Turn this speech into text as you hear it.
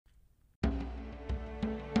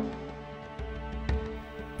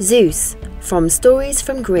Zeus, from Stories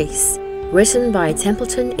from Greece, written by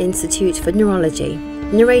Templeton Institute for Neurology,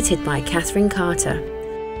 narrated by Catherine Carter.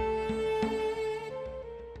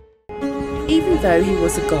 Even though he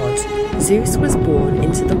was a god, Zeus was born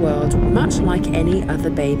into the world much like any other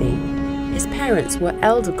baby. His parents were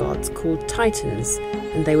elder gods called Titans,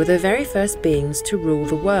 and they were the very first beings to rule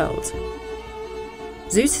the world.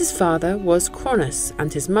 Zeus's father was Cronus,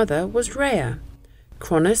 and his mother was Rhea.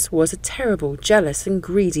 Cronus was a terrible, jealous and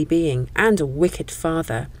greedy being, and a wicked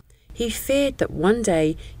father. He feared that one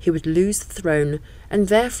day he would lose the throne, and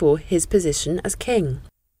therefore his position as king.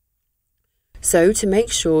 So, to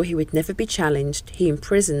make sure he would never be challenged, he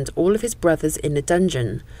imprisoned all of his brothers in a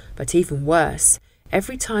dungeon. But even worse,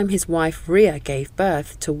 every time his wife Rhea gave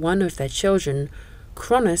birth to one of their children,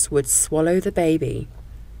 Cronus would swallow the baby.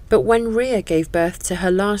 But when Rhea gave birth to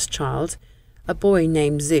her last child, a boy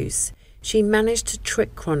named Zeus, she managed to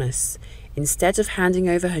trick Cronus. Instead of handing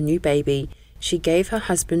over her new baby, she gave her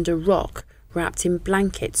husband a rock wrapped in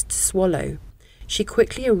blankets to swallow. She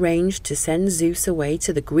quickly arranged to send Zeus away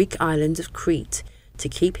to the Greek island of Crete to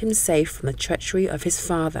keep him safe from the treachery of his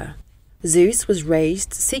father. Zeus was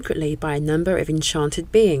raised secretly by a number of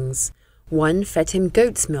enchanted beings. One fed him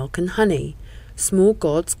goat's milk and honey. Small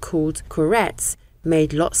gods called querets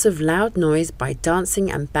made lots of loud noise by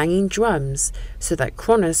dancing and banging drums so that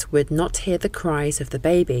Cronus would not hear the cries of the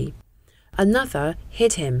baby. Another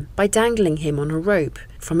hid him by dangling him on a rope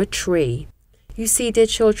from a tree. You see, dear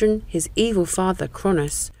children, his evil father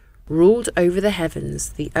Cronus ruled over the heavens,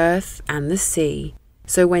 the earth and the sea.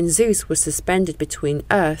 So when Zeus was suspended between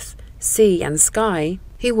earth, sea and sky,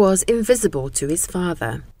 he was invisible to his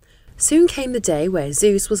father. Soon came the day where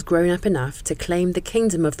Zeus was grown up enough to claim the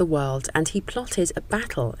kingdom of the world, and he plotted a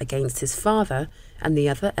battle against his father and the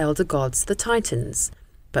other elder gods, the Titans.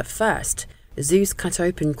 But first, Zeus cut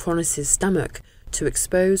open Cronus's stomach to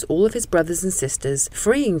expose all of his brothers and sisters,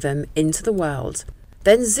 freeing them into the world.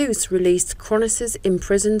 Then Zeus released Cronus's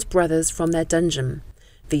imprisoned brothers from their dungeon.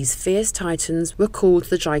 These fierce Titans were called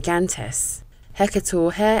the Gigantes,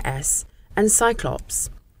 Hecator, Heres, and Cyclops.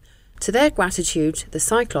 To their gratitude, the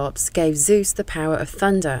Cyclops gave Zeus the power of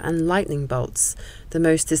thunder and lightning bolts, the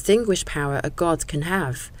most distinguished power a god can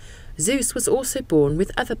have. Zeus was also born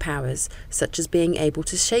with other powers, such as being able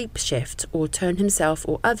to shape-shift or turn himself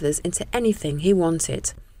or others into anything he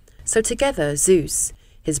wanted. So together Zeus,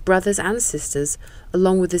 his brothers and sisters,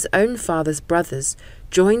 along with his own father's brothers,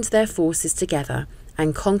 joined their forces together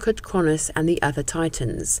and conquered Cronus and the other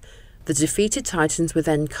Titans. The defeated Titans were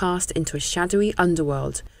then cast into a shadowy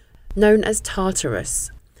underworld, known as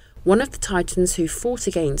Tartarus. One of the Titans who fought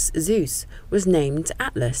against Zeus was named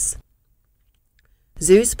Atlas.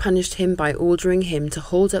 Zeus punished him by ordering him to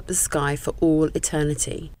hold up the sky for all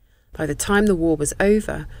eternity. By the time the war was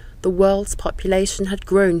over, the world's population had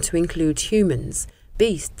grown to include humans,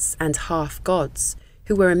 beasts, and half-gods,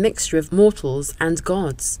 who were a mixture of mortals and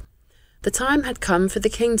gods. The time had come for the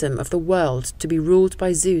kingdom of the world to be ruled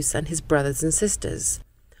by Zeus and his brothers and sisters.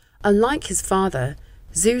 Unlike his father,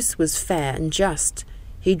 Zeus was fair and just.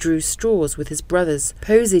 He drew straws with his brothers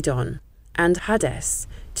Poseidon and Hades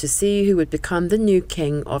to see who would become the new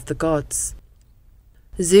king of the gods.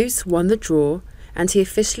 Zeus won the draw, and he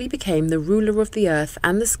officially became the ruler of the earth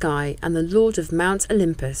and the sky and the lord of Mount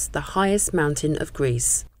Olympus, the highest mountain of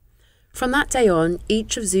Greece. From that day on,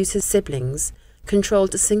 each of Zeus's siblings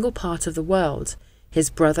controlled a single part of the world. His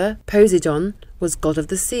brother Poseidon was god of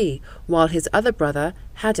the sea, while his other brother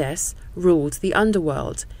Hades ruled the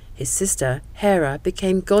underworld. His sister Hera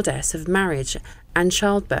became goddess of marriage and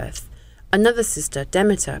childbirth. Another sister,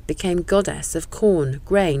 Demeter, became goddess of corn,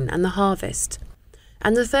 grain, and the harvest.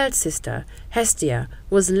 And the third sister, Hestia,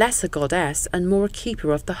 was less a goddess and more a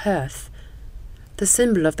keeper of the hearth, the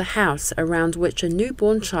symbol of the house around which a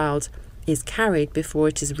newborn child is carried before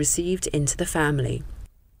it is received into the family.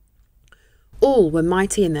 All were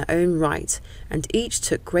mighty in their own right, and each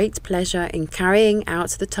took great pleasure in carrying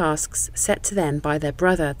out the tasks set to them by their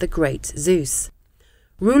brother, the great Zeus.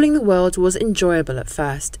 Ruling the world was enjoyable at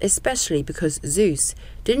first, especially because Zeus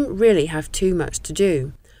didn't really have too much to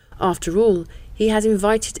do. After all, he had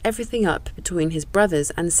invited everything up between his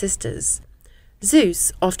brothers and sisters.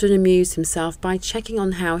 Zeus often amused himself by checking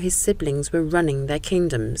on how his siblings were running their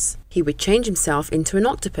kingdoms. He would change himself into an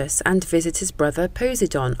octopus and visit his brother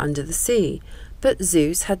Poseidon under the sea, but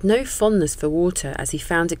Zeus had no fondness for water as he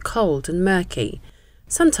found it cold and murky.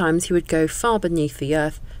 Sometimes he would go far beneath the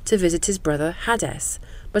earth to visit his brother Hades,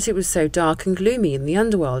 but it was so dark and gloomy in the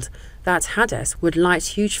underworld that Hades would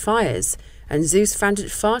light huge fires, and Zeus found it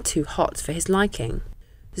far too hot for his liking.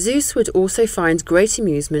 Zeus would also find great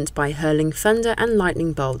amusement by hurling thunder and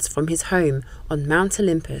lightning bolts from his home on Mount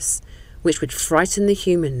Olympus, which would frighten the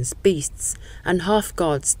humans, beasts, and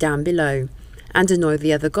half-gods down below, and annoy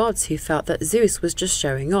the other gods who felt that Zeus was just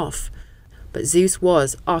showing off. But Zeus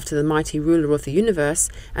was, after the mighty ruler of the universe,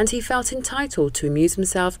 and he felt entitled to amuse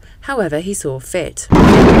himself however he saw fit.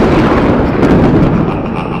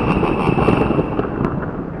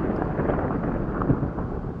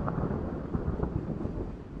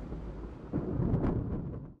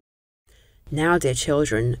 Now, dear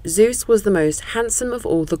children, Zeus was the most handsome of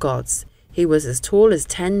all the gods. He was as tall as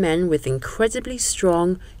 10 men with incredibly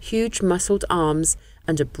strong, huge muscled arms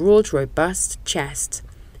and a broad, robust chest.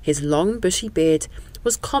 His long, bushy beard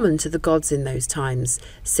was common to the gods in those times,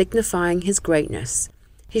 signifying his greatness.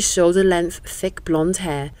 His shoulder-length, thick blonde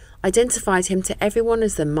hair identified him to everyone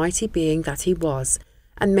as the mighty being that he was,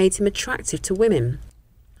 and made him attractive to women.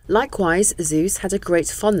 Likewise, Zeus had a great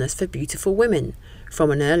fondness for beautiful women. From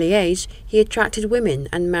an early age, he attracted women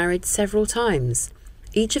and married several times.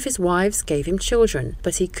 Each of his wives gave him children,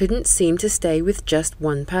 but he couldn't seem to stay with just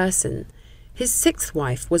one person. His 6th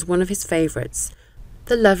wife was one of his favourites,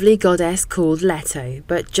 the lovely goddess called Leto,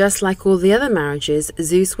 but just like all the other marriages,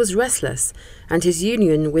 Zeus was restless, and his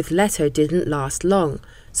union with Leto didn't last long,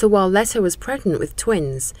 so while Leto was pregnant with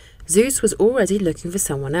twins, Zeus was already looking for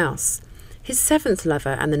someone else. His 7th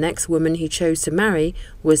lover and the next woman he chose to marry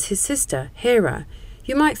was his sister, Hera.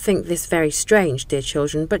 You might think this very strange, dear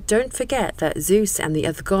children, but don't forget that Zeus and the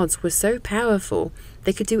other gods were so powerful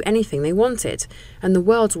they could do anything they wanted, and the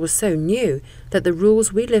world was so new that the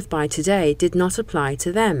rules we live by today did not apply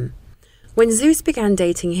to them. When Zeus began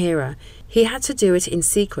dating Hera, he had to do it in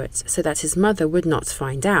secret so that his mother would not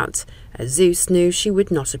find out, as Zeus knew she would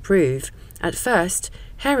not approve. At first,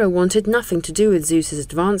 Hera wanted nothing to do with Zeus's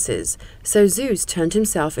advances, so Zeus turned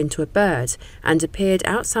himself into a bird and appeared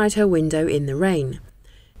outside her window in the rain.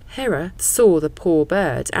 Hera saw the poor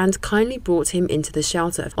bird and kindly brought him into the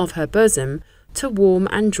shelter of her bosom to warm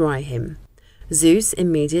and dry him. Zeus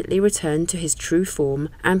immediately returned to his true form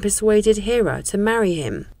and persuaded Hera to marry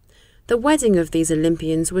him. The wedding of these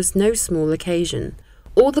Olympians was no small occasion.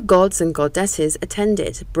 All the gods and goddesses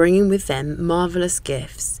attended, bringing with them marvellous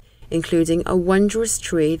gifts, including a wondrous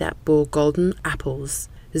tree that bore golden apples.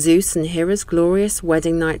 Zeus and Hera's glorious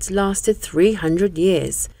wedding night lasted 300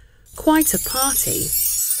 years. Quite a party.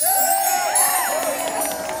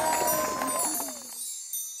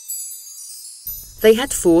 They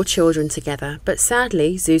had 4 children together, but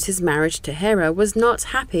sadly Zeus's marriage to Hera was not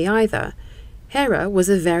happy either. Hera was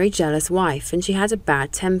a very jealous wife and she had a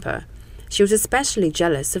bad temper. She was especially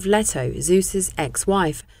jealous of Leto, Zeus's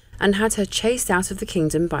ex-wife, and had her chased out of the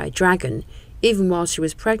kingdom by a dragon, even while she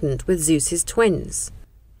was pregnant with Zeus's twins.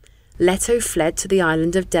 Leto fled to the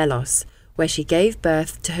island of Delos, where she gave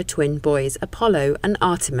birth to her twin boys Apollo and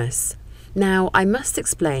Artemis. Now, I must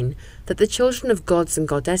explain that the children of gods and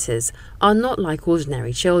goddesses are not like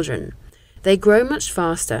ordinary children. They grow much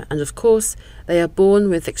faster, and of course, they are born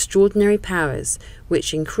with extraordinary powers,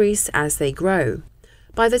 which increase as they grow.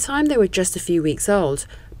 By the time they were just a few weeks old,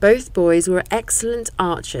 both boys were excellent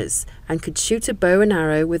archers and could shoot a bow and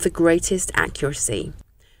arrow with the greatest accuracy.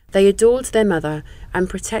 They adored their mother and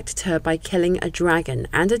protected her by killing a dragon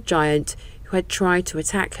and a giant who had tried to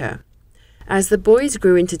attack her. As the boys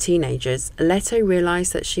grew into teenagers, Leto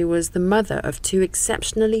realized that she was the mother of 2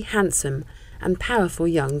 exceptionally handsome and powerful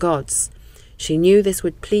young gods. She knew this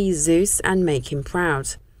would please Zeus and make him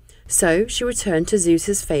proud. So she returned to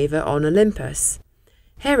Zeus's favor on Olympus.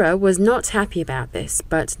 Hera was not happy about this,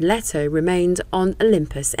 but Leto remained on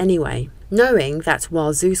Olympus anyway, knowing that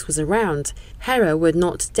while Zeus was around, Hera would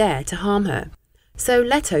not dare to harm her. So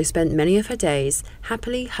Leto spent many of her days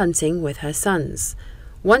happily hunting with her sons.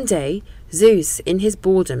 One day, Zeus, in his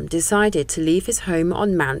boredom, decided to leave his home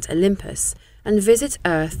on Mount Olympus and visit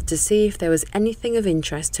Earth to see if there was anything of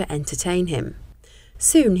interest to entertain him.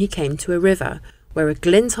 Soon he came to a river, where a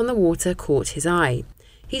glint on the water caught his eye.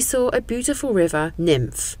 He saw a beautiful river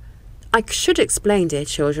nymph. I should explain, dear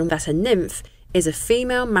children, that a nymph is a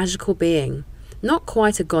female magical being. Not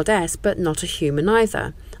quite a goddess, but not a human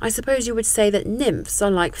either. I suppose you would say that nymphs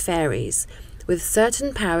are like fairies, with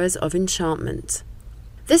certain powers of enchantment.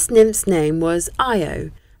 This nymph's name was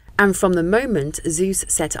Io, and from the moment Zeus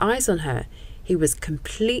set eyes on her, he was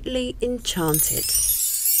completely enchanted.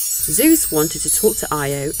 Zeus wanted to talk to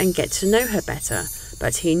Io and get to know her better,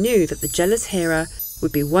 but he knew that the jealous Hera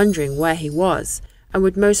would be wondering where he was, and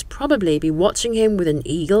would most probably be watching him with an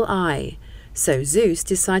eagle eye. So Zeus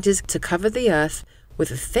decided to cover the earth with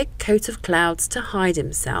a thick coat of clouds to hide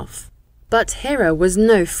himself. But Hera was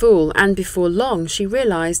no fool, and before long she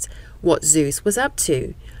realized what Zeus was up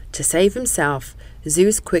to. To save himself,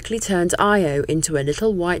 Zeus quickly turned Io into a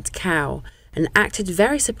little white cow and acted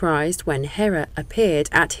very surprised when Hera appeared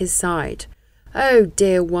at his side. "Oh,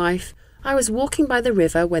 dear wife, I was walking by the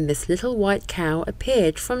river when this little white cow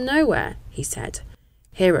appeared from nowhere," he said.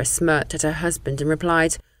 Hera smirked at her husband and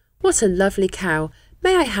replied, "What a lovely cow!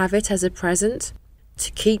 May I have it as a present?"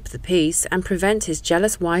 To keep the peace and prevent his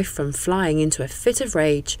jealous wife from flying into a fit of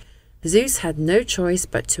rage, Zeus had no choice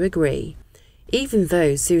but to agree. Even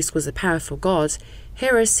though Zeus was a powerful god,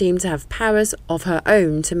 Hera seemed to have powers of her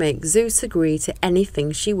own to make Zeus agree to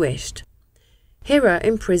anything she wished. Hera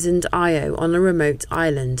imprisoned Io on a remote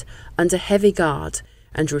island under heavy guard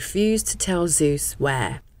and refused to tell Zeus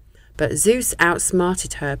where. But Zeus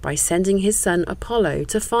outsmarted her by sending his son Apollo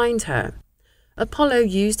to find her. Apollo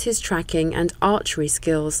used his tracking and archery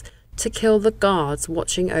skills to kill the guards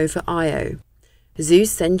watching over Io.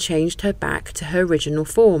 Zeus then changed her back to her original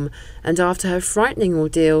form, and after her frightening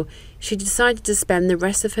ordeal, she decided to spend the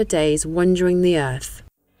rest of her days wandering the earth.